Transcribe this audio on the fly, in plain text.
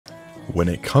When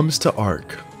it comes to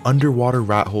ARK, underwater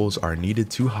rat holes are needed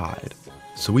to hide,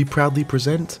 so we proudly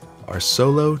present our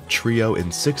solo, trio,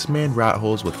 and 6-man rat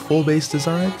holes with full base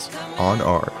designs on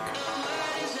ARK.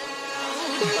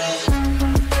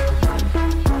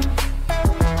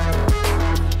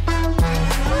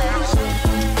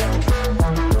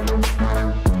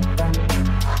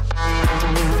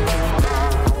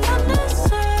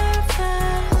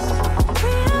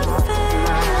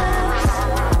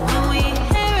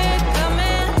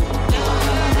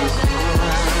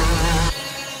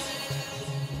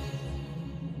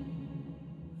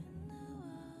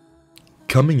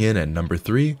 Coming in at number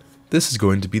 3, this is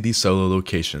going to be the solo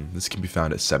location. This can be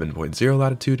found at 7.0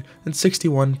 latitude and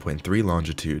 61.3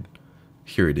 longitude.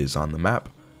 Here it is on the map.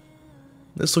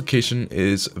 This location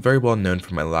is very well known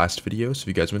from my last video, so if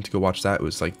you guys went to go watch that, it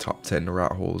was like top 10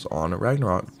 rat holes on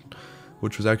Ragnarok,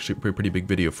 which was actually a pretty big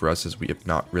video for us as we have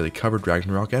not really covered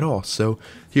Ragnarok at all. So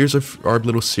here's our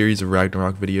little series of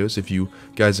Ragnarok videos. If you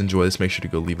guys enjoy this, make sure to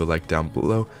go leave a like down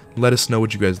below and let us know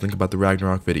what you guys think about the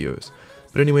Ragnarok videos.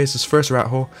 But anyways, this first rat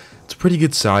hole, it's a pretty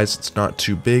good size. It's not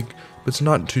too big, but it's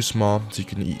not too small, so you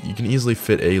can easily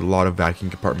fit a lot of vacuum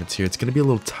compartments here. It's going to be a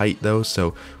little tight though,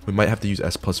 so we might have to use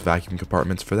S+ vacuum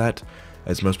compartments for that,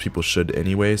 as most people should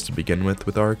anyways to begin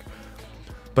with ARK.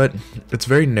 But it's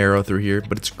very narrow through here,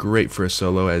 but it's great for a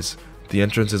solo as the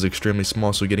entrance is extremely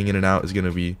small, so getting in and out is going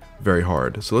to be very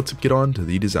hard. So let's get on to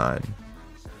the design.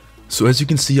 So as you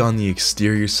can see on the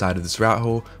exterior side of this rat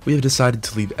hole, we have decided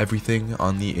to leave everything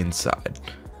on the inside.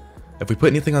 If we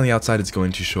put anything on the outside, it's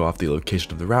going to show off the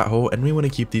location of the rat hole, and we want to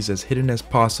keep these as hidden as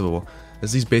possible,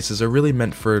 as these bases are really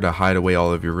meant to hide away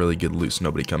all of your really good loot so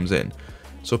nobody comes in.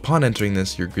 So upon entering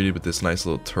this, you're greeted with this nice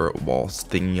little turret wall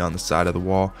thingy on the side of the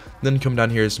wall, then come down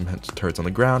here, some turrets on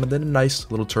the ground, and then a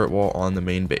nice little turret wall on the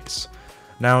main base.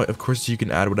 Now, of course, you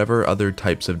can add whatever other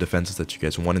types of defenses that you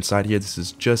guys want inside here. This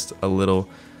is just a little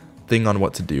thing on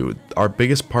what to do. Our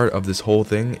biggest part of this whole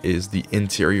thing is the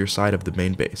interior side of the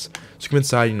main base. So come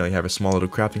inside, you have a small little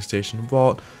crafting station,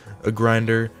 vault, a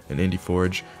grinder, an indie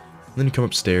forge. And then you come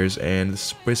upstairs, and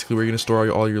this is basically where you're going to store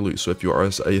all your loot. So if you are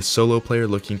a solo player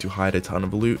looking to hide a ton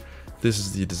of loot, this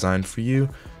is the design for you.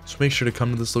 So make sure to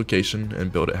come to this location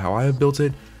and build it how I have built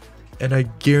it, and I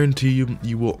guarantee you,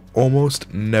 you will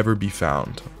almost never be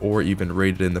found or even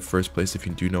raided in the first place if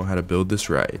you do know how to build this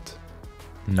right.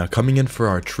 Now coming in for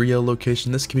our trio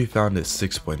location, this can be found at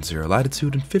 6.0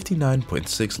 latitude and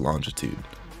 59.6 longitude.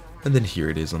 And then here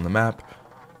it is on the map,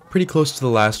 pretty close to the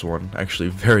last one, actually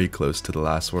very close to the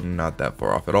last one, not that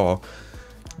far off at all.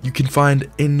 You can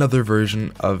find another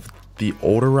version of the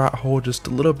older rat hole, just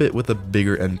a little bit with a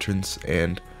bigger entrance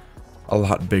and a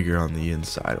lot bigger on the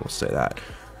inside, we'll say that.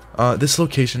 This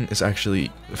location is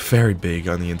actually very big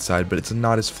on the inside, but it's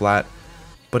not as flat.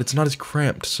 But it's not as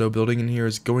cramped, so building in here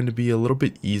is going to be a little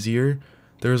bit easier.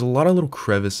 There's a lot of little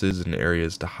crevices and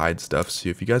areas to hide stuff, so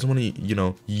if you guys want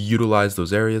to, utilize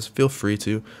those areas, feel free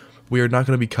to. We are not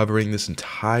going to be covering this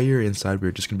entire inside,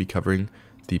 we're just going to be covering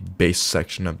the base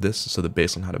section of this, so the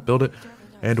base on how to build it,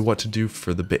 and what to do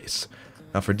for the base.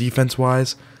 Now for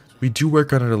defense-wise, we do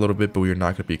work on it a little bit, but we are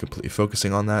not going to be completely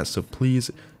focusing on that, so please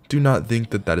do not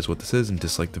think that that is what this is and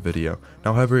dislike the video.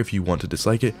 Now, however, if you want to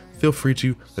dislike it, feel free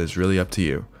to. That is really up to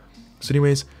you. So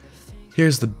anyways,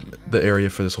 here's the area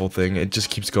for this whole thing. It just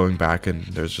keeps going back, and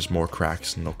there's just more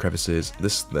cracks and no crevices.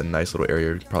 This is the nice little area.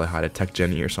 You could probably hide a tech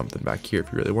Jenny or something back here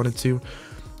if you really wanted to.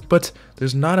 But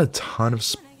there's not a ton of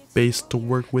space to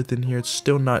work with in here. It's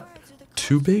still not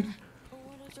too big,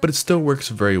 but it still works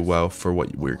very well for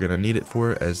what we're going to need it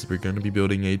for, as we're going to be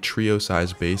building a trio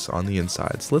size base on the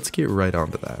inside. So let's get right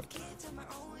onto that.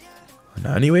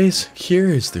 Now anyways, here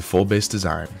is the full base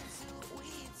design.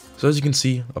 So as you can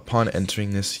see, upon entering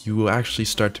this, you will actually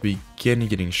start to begin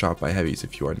getting shot by heavies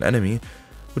if you are an enemy,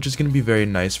 which is going to be very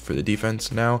nice for the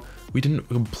defense. Now, we didn't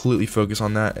completely focus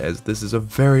on that, as this is a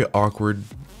very awkward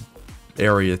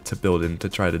area to build in, to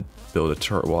try to build a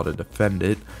turret wall to defend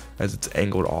it, as it's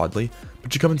angled oddly.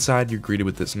 But you come inside, you're greeted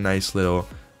with this nice little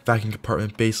vacuum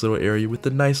compartment base little area with a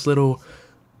nice little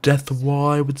death wall,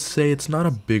 I would say. It's not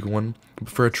a big one, but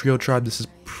for a trio tribe, this is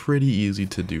pretty easy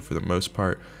to do for the most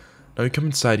part. Now you come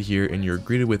inside here, and you're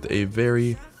greeted with a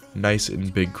very nice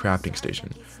and big crafting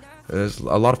station. There's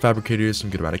a lot of fabricators, some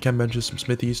good amount of chem benches, some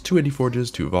smithies, 2 indie forges,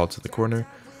 2 vaults in the corner,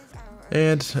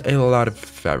 and a lot of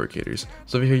fabricators.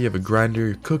 So over here you have a grinder,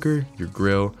 your cooker, your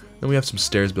grill, then we have some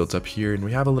stairs built up here, and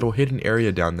we have a little hidden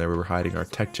area down there where we're hiding our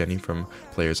tech Jenny from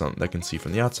players that can see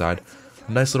from the outside.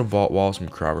 A nice little vault wall, some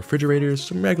cryo refrigerators,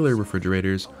 some regular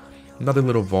refrigerators, another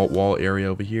little vault wall area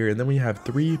over here, and then we have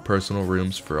 3 personal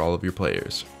rooms for all of your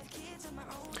players.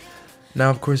 Now,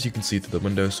 of course, you can see through the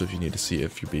window, so if you need to see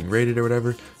if you're being raided or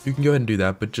whatever, you can go ahead and do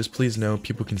that, but just please know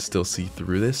people can still see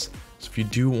through this. So if you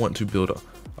do want to build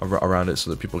around it so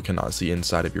that people cannot see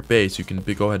inside of your base, you can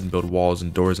go ahead and build walls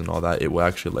and doors and all that. It will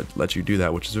actually let you do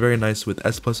that, which is very nice with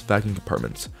S+ vacuum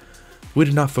compartments. We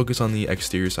did not focus on the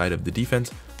exterior side of the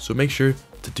defense, so make sure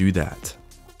to do that.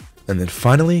 And then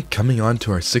finally, coming on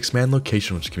to our 6-man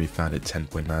location, which can be found at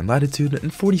 10.9 latitude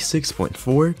and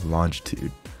 46.4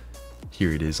 longitude.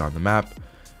 Here it is on the map,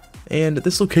 and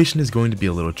this location is going to be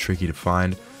a little tricky to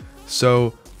find,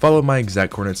 so follow my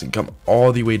exact coordinates and come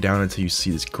all the way down until you see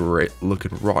this great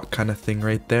looking rock kind of thing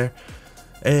right there,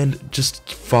 and just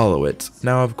follow it.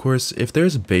 Now, of course, if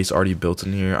there's a base already built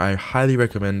in here, I highly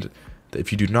recommend that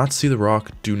if you do not see the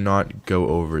rock, do not go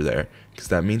over there, because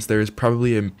that means there is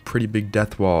probably a pretty big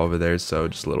death wall over there, so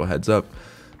just a little heads up.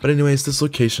 But anyways, this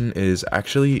location is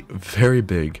actually very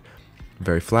big,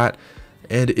 very flat,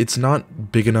 and it's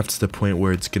not big enough to the point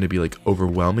where it's going to be like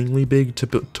overwhelmingly big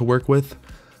to work with,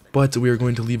 but we are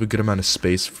going to leave a good amount of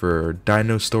space for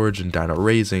dino storage and dino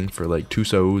raising for like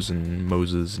Tusos and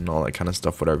Moses and all that kind of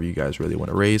stuff, whatever you guys really want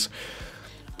to raise.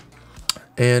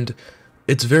 And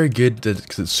it's very good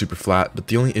because it's super flat, but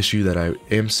the only issue that I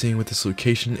am seeing with this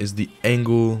location is the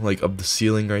angle like of the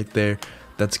ceiling right there.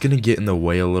 That's going to get in the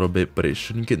way a little bit, but it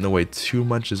shouldn't get in the way too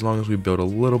much as long as we build a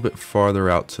little bit farther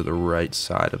out to the right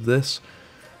side of this.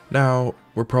 Now,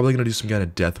 we're probably going to do some kind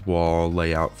of death wall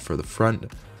layout for the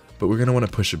front, but we're going to want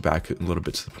to push it back a little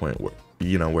bit to the point where,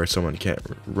 you know, where someone can't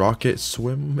rocket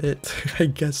swim it. I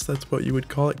guess that's what you would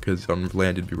call it, because on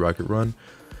land it'd be rocket run.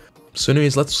 So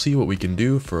anyways, let's see what we can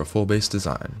do for a full base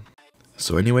design.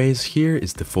 So anyways, here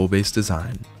is the full base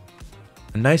design.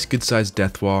 A nice good sized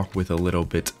death wall with a little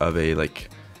bit of a like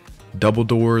double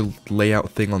door layout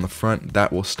thing on the front.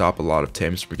 That will stop a lot of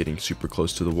tames from getting super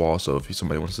close to the wall, so if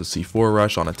somebody wants to C4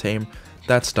 rush on a tame,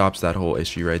 that stops that whole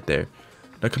issue right there.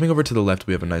 Now coming over to the left,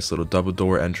 we have a nice little double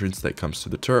door entrance that comes to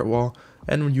the turret wall,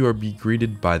 and you are be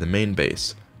greeted by the main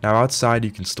base. Now outside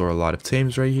you can store a lot of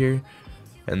tames right here,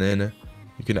 and then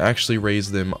you can actually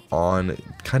raise them on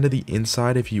kind of the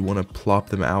inside if you want to plop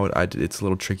them out. It's a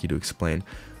little tricky to explain,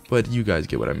 but you guys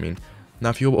get what I mean. Now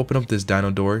if you open up this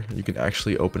dino door, you can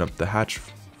actually open up the hatch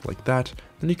like that,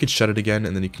 then you can shut it again,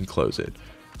 and then you can close it.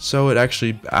 So it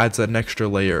actually adds an extra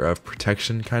layer of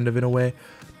protection kind of in a way,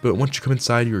 but once you come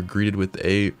inside, you're greeted with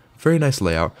a very nice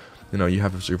layout. You know, you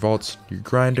have your vaults, your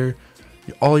grinder,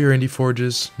 all your indie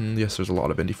forges, and yes, there's a lot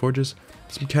of indie forges,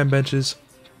 some chem benches,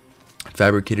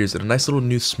 fabricators, and a nice little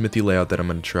new smithy layout that I'm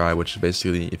going to try, which is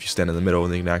basically if you stand in the middle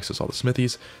and you can access all the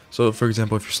smithies. So for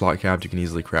example, if you're slot capped, you can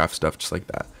easily craft stuff just like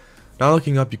that. Now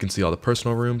looking up, you can see all the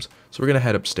personal rooms, so we're going to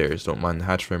head upstairs. Don't mind the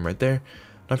hatch frame right there.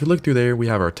 Now if you look through there, we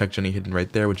have our tech genny hidden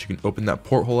right there, which you can open that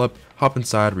porthole up, hop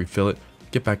inside, refill it,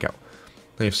 get back out.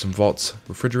 Then you have some vaults,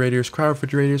 refrigerators, cryo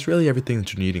refrigerators, really everything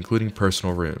that you need, including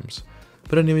personal rooms.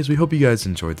 But anyways, we hope you guys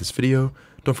enjoyed this video.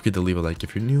 Don't forget to leave a like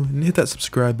if you're new, and hit that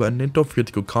subscribe button, and don't forget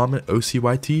to go comment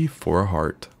OCYT for a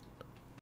heart.